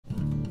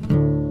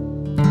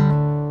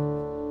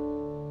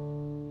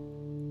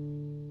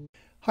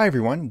Hi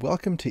everyone,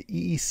 welcome to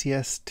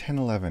EECS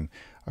 1011,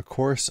 a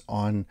course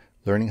on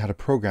learning how to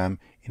program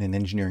in an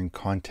engineering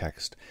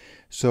context.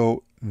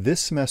 So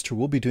this semester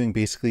we'll be doing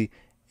basically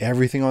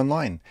everything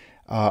online,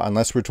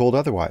 unless we're told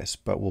otherwise,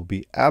 but we'll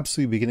be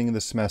absolutely beginning of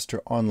the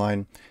semester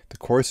online. The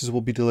courses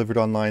will be delivered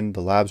online, the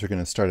labs are going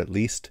to start at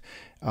least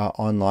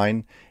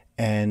online,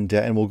 and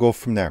we'll go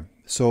from there.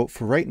 So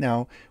for right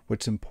now,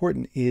 what's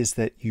important is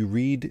that you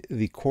read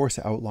the course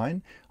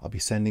outline. I'll be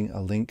sending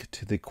a link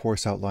to the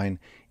course outline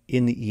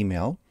in the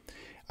email.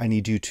 I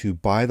need you to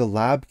buy the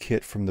lab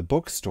kit from the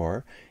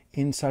bookstore.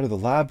 Inside of the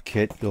lab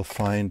kit, you'll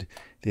find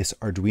this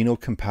Arduino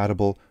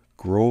compatible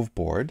Grove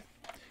board.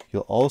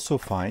 You'll also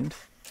find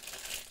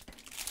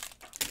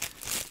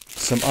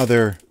some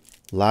other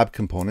lab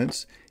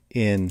components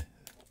in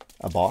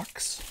a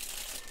box,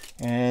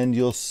 and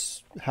you'll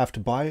have to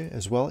buy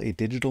as well a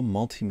digital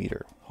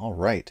multimeter. All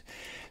right,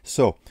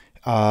 so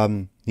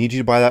need you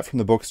to buy that from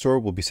the bookstore.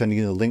 We'll be sending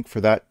you the link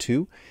for that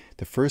too.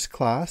 The first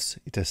class,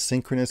 it's a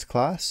synchronous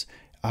class,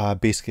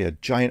 basically a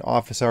giant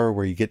office hour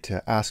where you get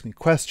to ask me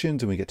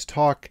questions and we get to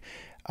talk.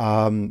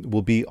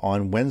 Will be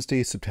on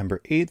Wednesday,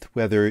 September 8th,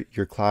 whether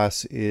your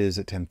class is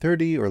at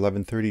 10:30 or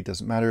 11:30,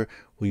 doesn't matter.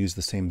 We'll use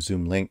the same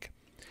Zoom link.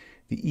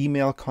 The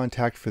email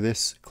contact for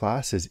this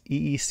class is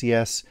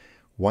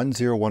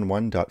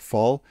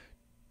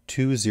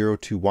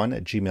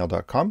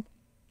eecs1011.fall2021@gmail.com.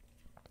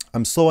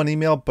 I'm slow on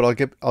email, but I'll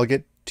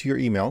get to your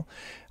email.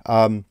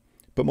 But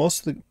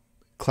most of the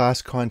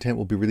class content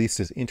will be released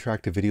as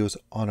interactive videos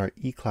on our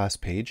eClass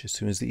page. As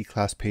soon as the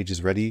eClass page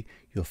is ready,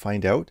 you'll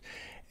find out,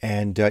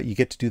 and you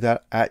get to do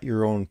that at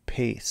your own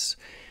pace.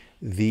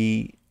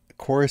 The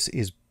course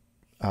is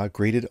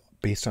graded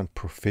based on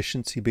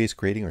proficiency-based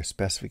grading or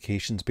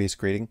specifications-based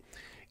grading.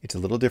 It's a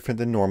little different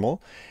than normal.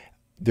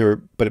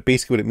 But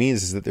basically what it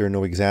means is that there are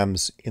no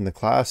exams in the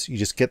class. You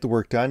just get the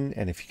work done,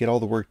 and if you get all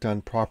the work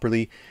done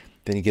properly,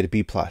 then you get a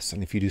B+.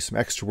 And if you do some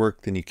extra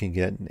work, then you can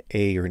get an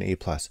A or an A+.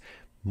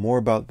 More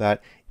about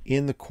that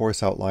in the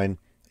course outline,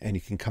 and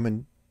you can come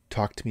and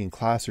talk to me in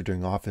class or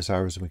during office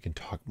hours and we can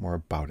talk more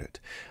about it.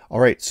 All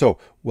right, so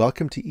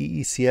welcome to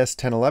EECS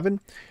 1011.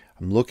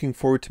 I'm looking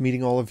forward to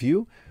meeting all of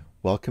you.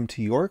 Welcome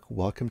to York,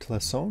 welcome to La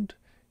Sonde,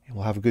 and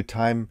we'll have a good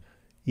time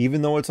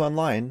even though it's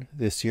online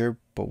this year,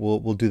 but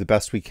we'll do the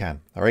best we can.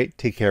 All right,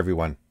 take care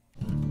everyone.